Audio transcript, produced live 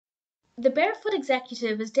The Barefoot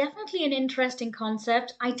Executive is definitely an interesting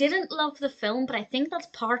concept. I didn't love the film, but I think that's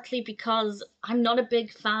partly because I'm not a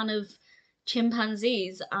big fan of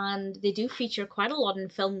chimpanzees, and they do feature quite a lot in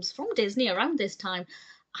films from Disney around this time.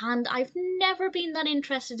 And I've never been that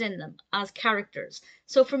interested in them as characters.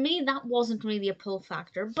 So for me that wasn't really a pull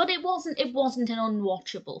factor, but it wasn't an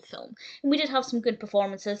unwatchable film. And we did have some good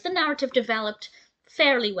performances. The narrative developed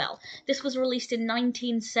fairly well. This was released in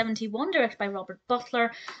 1971, directed by Robert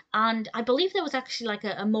Butler, and I believe there was actually like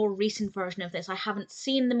a more recent version of this. I haven't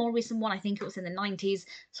seen the more recent one. I think it was in the 90s,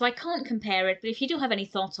 so I can't compare it. But if you do have any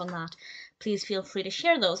thoughts on that, please feel free to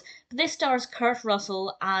share those. But this stars Kurt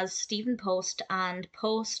Russell as Stephen Post, and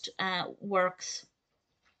Post works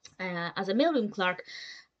as a mailroom clerk,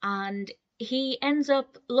 and he ends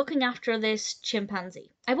up looking after this chimpanzee.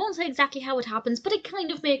 I won't say exactly how it happens, but it kind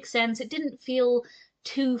of makes sense. It didn't feel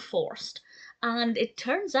too forced. And it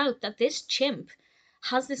turns out that this chimp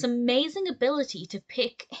has this amazing ability to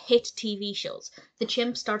pick hit TV shows. The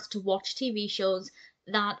chimp starts to watch TV shows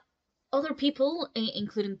that other people,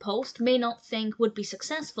 including Post, may not think would be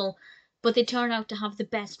successful, but they turn out to have the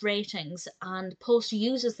best ratings, and Post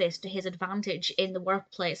uses this to his advantage in the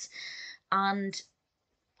workplace. And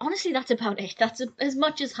honestly, that's about it. That's as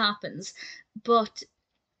much as happens, but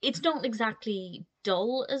it's not exactly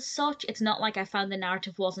dull as such. It's not like I found the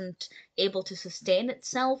narrative wasn't able to sustain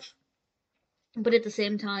itself, but at the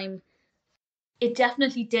same time, it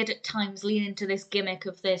definitely did at times lean into this gimmick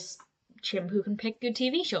of this chimp who can pick good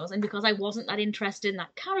TV shows, and because I wasn't that interested in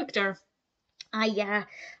that character, I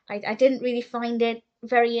didn't really find it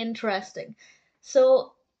very interesting.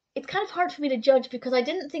 So it's kind of hard for me to judge because I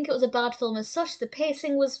didn't think it was a bad film as such. The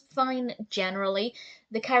pacing was fine generally.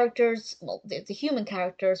 The characters, well, the human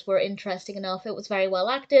characters were interesting enough. It was very well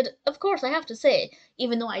acted. Of course, I have to say,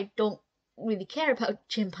 even though I don't really care about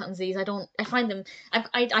chimpanzees, I find them,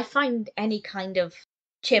 I find any kind of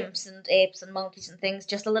chimps and apes and monkeys and things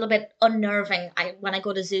just a little bit unnerving. When I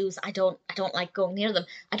go to zoos, I don't like going near them.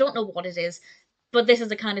 I don't know what it is, but this is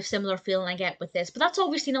the kind of similar feeling I get with this. But that's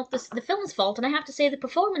obviously not the film's fault, and I have to say the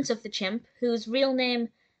performance of the chimp, whose real name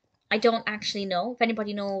I don't actually know. If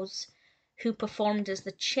anybody knows who performed as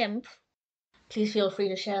the chimp, please feel free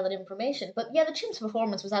to share that information. But yeah, the chimp's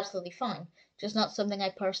performance was absolutely fine, just not something I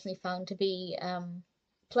personally found to be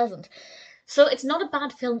pleasant. So it's not a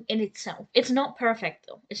bad film in itself. It's not perfect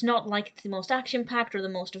though. It's not like the most action packed or the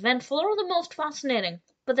most eventful or the most fascinating.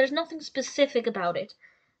 But there's nothing specific about it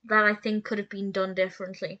that I think could have been done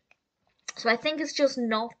differently. So I think it's just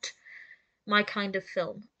not my kind of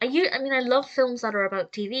film. I love films that are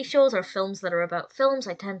about TV shows or films that are about films.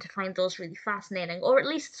 I tend to find those really fascinating, or at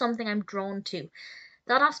least something I'm drawn to.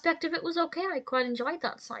 That aspect of it was okay. I quite enjoyed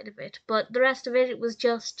that side of it, but the rest of it, it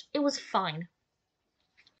was fine.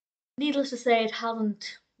 Needless to say, it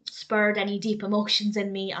hasn't spurred any deep emotions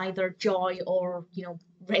in me, either joy or,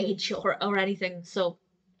 rage or anything. So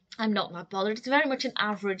I'm not that bothered. It's very much an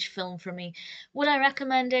average film for me. Would I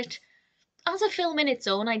recommend it? As a film in its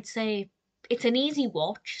own, I'd say it's an easy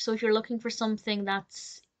watch. So if you're looking for something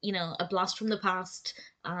that's, a blast from the past,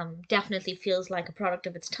 definitely feels like a product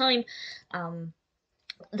of its time, um,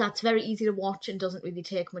 that's very easy to watch and doesn't really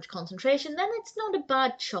take much concentration, then it's not a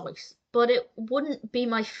bad choice. But it wouldn't be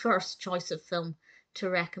my first choice of film to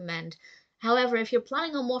recommend. However, if you're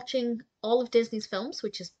planning on watching all of Disney's films,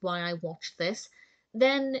 which is why I watched this,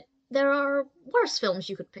 then there are worse films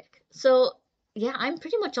you could pick. So, yeah, I'm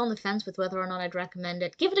pretty much on the fence with whether or not I'd recommend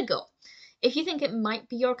it. Give it a go. If you think it might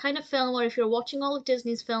be your kind of film, or if you're watching all of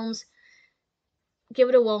Disney's films, give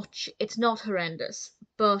it a watch. It's not horrendous,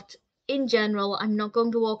 but in general, I'm not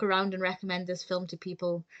going to walk around and recommend this film to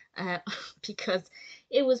people because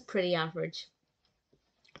it was pretty average.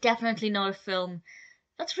 Definitely not a film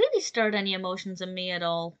that's really stirred any emotions in me at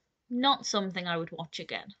all. Not something I would watch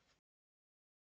again.